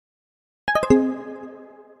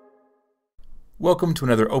Welcome to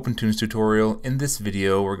another OpenToonz tutorial. In this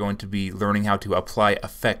video we're going to be learning how to apply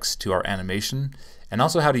effects to our animation and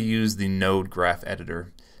also how to use the node graph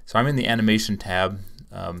editor. So I'm in the animation tab.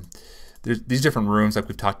 There's these different rooms like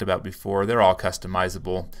we've talked about before. They're all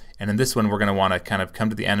customizable, and in this one we're going to want to kind of come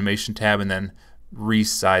to the animation tab and then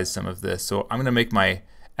resize some of this. So I'm going to make my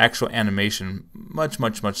actual animation much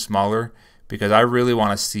smaller because I really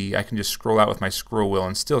want to see, I can just scroll out with my scroll wheel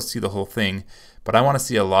and still see the whole thing, but I want to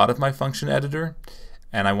see a lot of my function editor,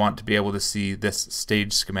 and I want to be able to see this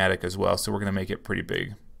stage schematic as well, so we're going to make it pretty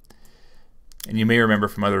big. And you may remember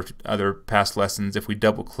from other past lessons, if we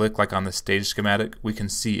double click like on the stage schematic, we can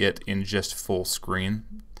see it in just full screen,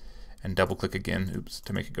 and double click again,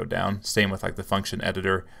 to make it go down. Same with like the function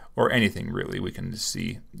editor or anything really, we can just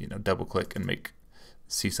see, double click and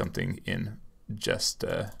see something in just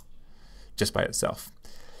by itself.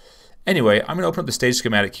 Anyway, I'm going to open up the stage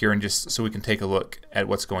schematic here and just so we can take a look at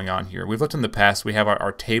what's going on here. We've looked in the past, we have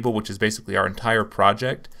our table, which is basically our entire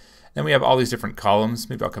project. Then we have all these different columns.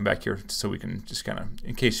 Maybe I'll come back here so we can just kind of,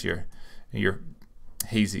 in case you're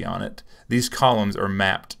hazy on it, these columns are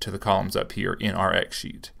mapped to the columns up here in our X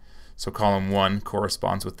sheet. So column 1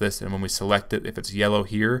 corresponds with this, and when we select it, if it's yellow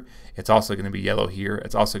here, it's also going to be yellow here.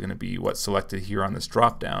 It's also going to be what's selected here on this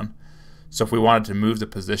drop down. So if we wanted to move the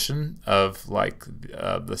position of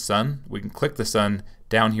the sun, we can click the sun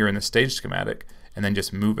down here in the stage schematic and then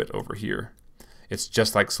just move it over here. It's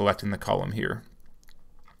just like selecting the column here.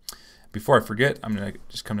 Before I forget, I'm going to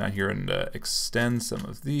just come down here and extend some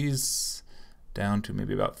of these down to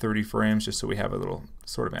maybe about 30 frames just so we have a little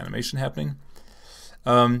sort of animation happening.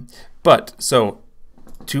 So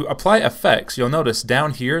to apply effects, you'll notice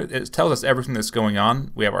down here it tells us everything that's going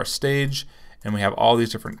on. We have our stage, and we have all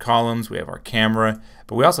these different columns. We have our camera,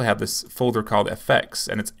 but we also have this folder called effects,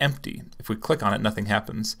 and it's empty. If we click on it, nothing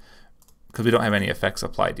happens because we don't have any effects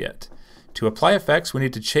applied yet. To apply effects, we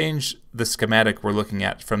need to change the schematic we're looking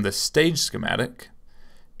at from the stage schematic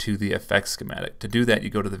to the effects schematic. To do that,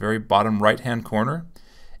 you go to the very bottom right hand corner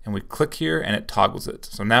and we click here and it toggles it.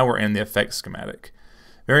 So now we're in the effects schematic.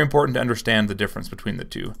 Very important to understand the difference between the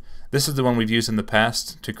two. This is the one we've used in the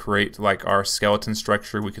past to create like our skeleton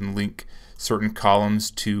structure. We can link certain columns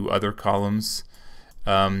to other columns.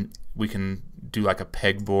 We can do like a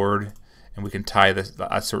pegboard, and we can tie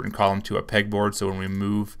a certain column to a pegboard, so when we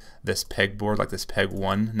move this pegboard, like this peg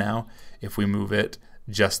 1 now, if we move it,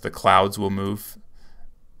 just the clouds will move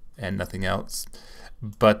and nothing else.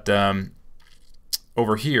 But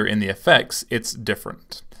over here in the effects, it's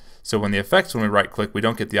different. So when the effects, when we right click, we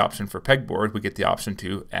don't get the option for pegboard, we get the option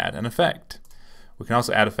to add an effect. We can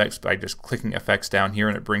also add effects by just clicking effects down here,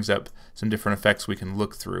 and it brings up some different effects we can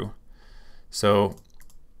look through. So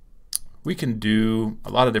we can do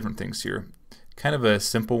a lot of different things here. Kind of a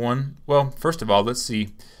simple one. Well, first of all, let's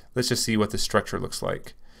just see what the structure looks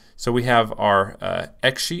like. So we have our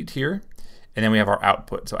X sheet here, and then we have our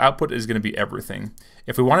output. So output is going to be everything.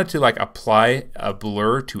 If we wanted to like apply a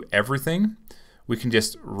blur to everything, we can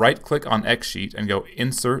just right click on X sheet and go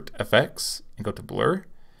insert effects and go to blur,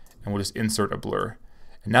 and we'll just insert a blur.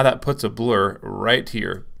 And now that puts a blur right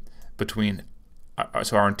here between,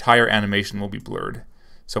 so our entire animation will be blurred.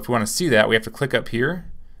 So if we want to see that, we have to click up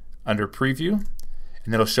here under preview,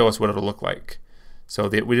 and it'll show us what it'll look like. So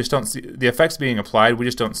we just don't see the effects being applied, we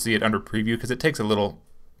just don't see it under preview because it takes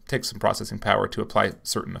some processing power to apply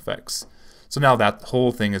certain effects. So now that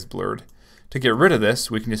whole thing is blurred. To get rid of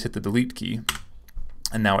this, we can just hit the delete key,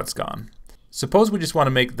 and now it's gone. Suppose we just want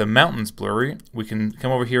to make the mountains blurry. We can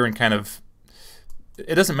come over here and kind of,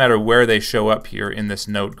 it doesn't matter where they show up here in this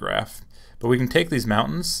node graph, but we can take these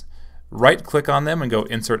mountains, right click on them and go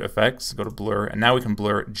insert effects, go to blur, and now we can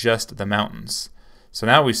blur just the mountains. So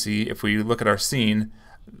now we see, if we look at our scene,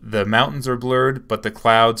 the mountains are blurred, but the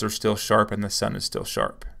clouds are still sharp and the sun is still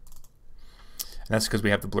sharp. And that's because we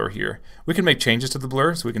have the blur here. We can make changes to the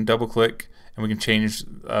blur, so we can double click and we can change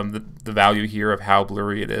the value here of how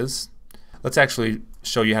blurry it is. Let's actually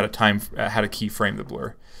show you how to keyframe the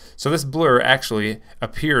blur. So this blur actually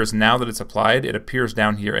appears, now that it's applied, it appears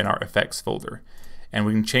down here in our effects folder. And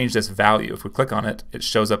we can change this value. If we click on it, it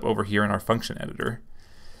shows up over here in our function editor.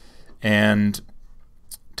 And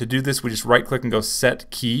to do this, we just right click and go set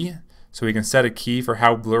key. So we can set a key for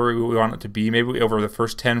how blurry we want it to be. Maybe over the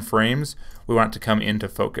first 10 frames, we want it to come into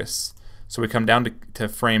focus. So we come down to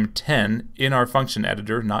frame 10 in our function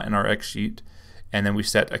editor, not in our X sheet. And then we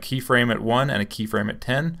set a keyframe at 1 and a keyframe at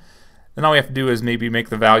 10. Then all we have to do is maybe make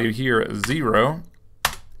the value here 0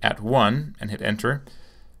 at 1 and hit enter.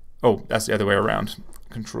 Oh, that's the other way around.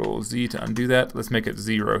 Control Z to undo that. Let's make it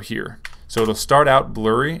 0 here. So it'll start out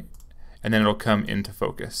blurry and then it'll come into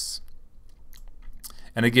focus.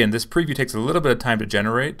 And again, this preview takes a little bit of time to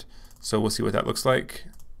generate, so we'll see what that looks like.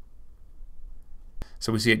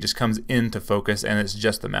 So we see it just comes into focus and it's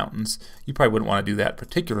just the mountains. You probably wouldn't want to do that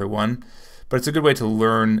particular one, but it's a good way to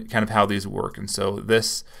learn kind of how these work. And so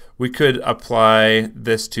this, we could apply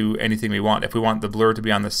this to anything we want. If we want the blur to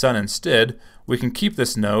be on the sun instead, we can keep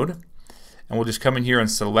this node and we'll just come in here and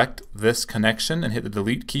select this connection and hit the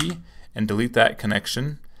delete key and delete that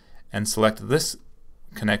connection and select this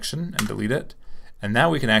connection and delete it. And now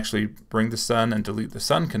we can actually bring the sun and delete the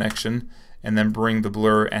sun connection and then bring the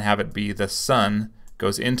blur and have it be the sun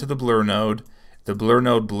goes into the blur node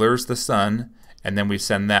blurs the sun, and then we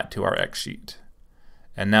send that to our X sheet.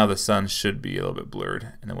 And now the sun should be a little bit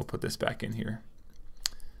blurred, and then we'll put this back in here.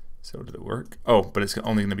 So did it work? Oh, but it's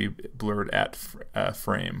only going to be blurred at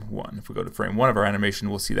frame 1. If we go to frame 1 of our animation,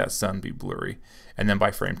 we'll see that sun be blurry. And then by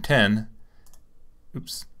frame 10,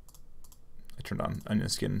 oops, I turned on onion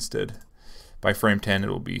skin instead. By frame 10,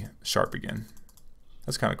 it'll be sharp again.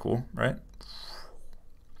 That's kind of cool, right?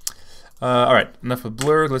 All right, enough of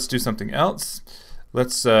blur. Let's do something else.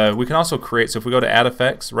 Let's. We can also create. So if we go to Add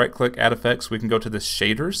Effects, right-click Add Effects, we can go to the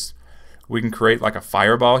shaders. We can create like a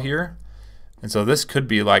fireball here, and so this could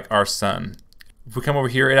be like our sun. If we come over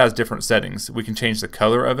here, it has different settings. We can change the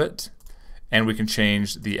color of it, and we can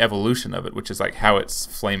change the evolution of it, which is like how it's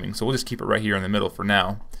flaming. So we'll just keep it right here in the middle for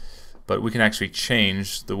now. But we can actually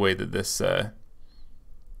change the way that this.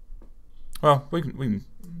 Well, we can.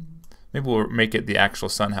 Maybe we'll make it the actual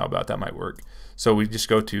sun. How about that? Might work. So we just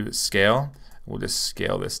go to scale. We'll just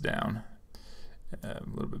scale this down a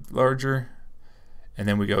little bit larger. And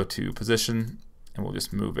then we go to position and we'll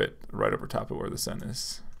just move it right over top of where the sun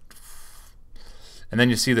is. And then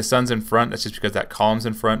you see the sun's in front. That's just because that column's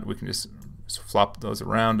in front. We can just flop those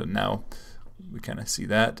around and now we kind of see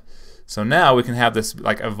that. So now we can have this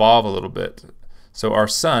like evolve a little bit. So our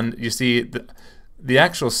sun, you see the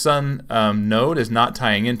actual sun node is not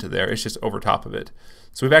tying into there, it's just over top of it.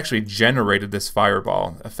 So we've actually generated this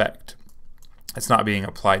fireball effect. It's not being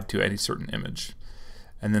applied to any certain image.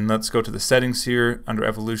 And then let's go to the settings here under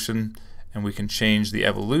evolution and we can change the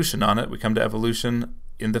evolution on it. We come to evolution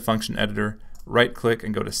in the function editor, right click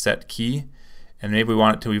and go to set key. And maybe we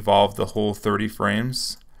want it to evolve the whole 30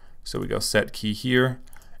 frames. So we go set key here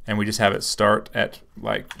and we just have it start at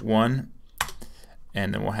like 1.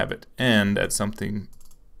 And then we'll have it end at something,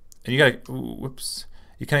 and you gotta, ooh, whoops,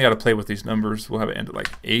 you kind of got to play with these numbers. We'll have it end at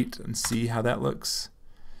like 8 and see how that looks.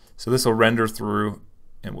 So this will render through,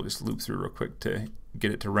 and we'll just loop through real quick to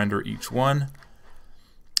get it to render each one.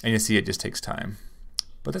 And you see it just takes time.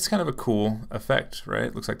 But that's kind of a cool effect, right?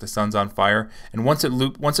 It looks like the sun's on fire. And once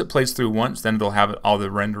it plays through once, then it'll have all the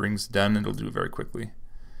renderings done, and it'll do it very quickly.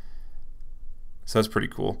 So that's pretty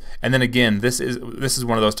cool. And then again, this is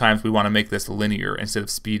one of those times we want to make this linear instead of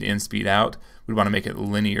speed in, speed out. We want to make it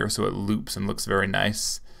linear so it loops and looks very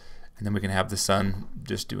nice. And then we can have the sun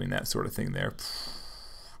just doing that sort of thing there.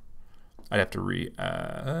 I'd have to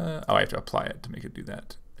I have to apply it to make it do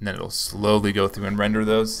that. And then it'll slowly go through and render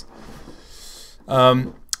those.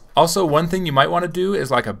 Also, one thing you might want to do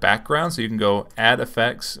is like a background. So you can go add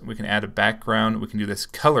effects. We can add a background. We can do this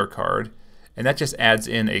color card. And that just adds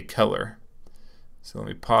in a color. So let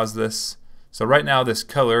me pause this. So right now this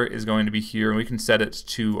color is going to be here, and we can set it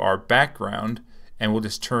to our background, and we'll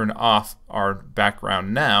just turn off our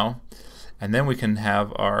background now, and then we can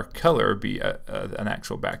have our color be an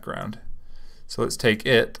actual background. So let's take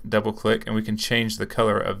it, double click, and we can change the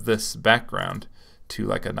color of this background to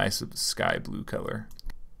like a nice sky blue color.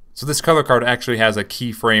 So this color card actually has a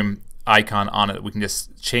keyframe icon on it. We can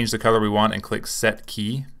just change the color we want and click set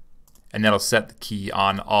key, and that'll set the key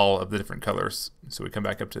on all of the different colors. So we come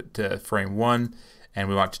back up to frame 1 and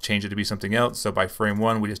we want to change it to be something else. So by frame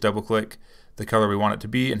 1 we just double click the color we want it to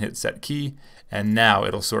be and hit set key, and now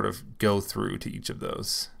it'll sort of go through to each of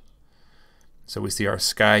those. So we see our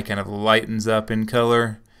sky kind of lightens up in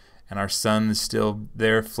color and our sun is still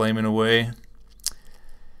there flaming away.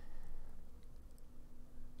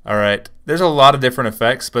 Alright, there's a lot of different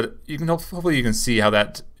effects, but you can hopefully you can see how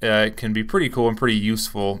that can be pretty cool and pretty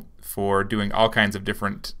useful for doing all kinds of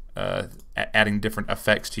different, adding different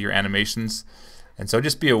effects to your animations. And so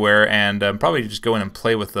just be aware and probably just go in and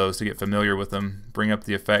play with those to get familiar with them. Bring up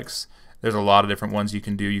the effects. There's a lot of different ones you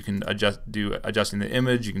can do. You can adjusting the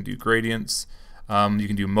image. You can do gradients. You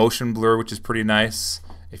can do motion blur, which is pretty nice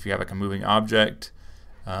if you have like a moving object.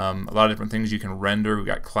 A lot of different things you can render. We've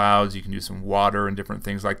got clouds. You can do some water and different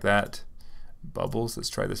things like that. Bubbles. Let's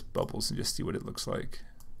try this bubbles and just see what it looks like.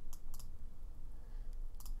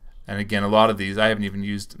 And again, a lot of these, I haven't even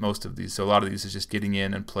used most of these, so a lot of these is just getting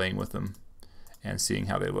in and playing with them and seeing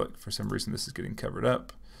how they look. For some reason this is getting covered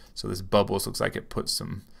up. So this bubbles looks like it puts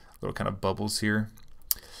some little kind of bubbles here.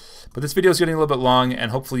 But this video is getting a little bit long,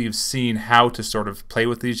 and hopefully you've seen how to sort of play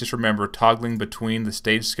with these. Just remember toggling between the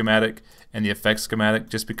stage schematic and the effects schematic.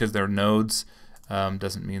 Just because they're nodes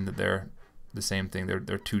doesn't mean that they're the same thing.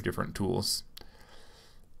 They're two different tools.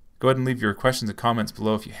 Go ahead and leave your questions and comments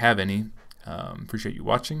below if you have any. Appreciate you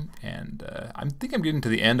watching, and I think I'm getting to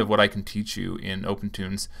the end of what I can teach you in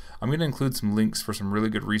OpenToonz. I'm going to include some links for some really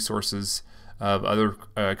good resources of other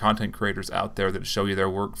content creators out there that show you their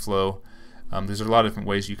workflow. There's a lot of different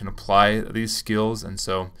ways you can apply these skills, and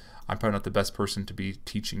so I'm probably not the best person to be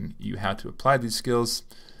teaching you how to apply these skills,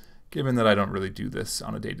 given that I don't really do this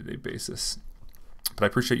on a day-to-day basis. But I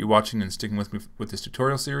appreciate you watching and sticking with me with this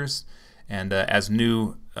tutorial series. And as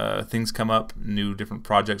new things come up, new different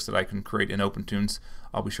projects that I can create in OpenToonz,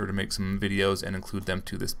 I'll be sure to make some videos and include them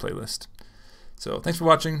to this playlist. So thanks for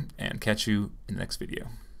watching, and catch you in the next video.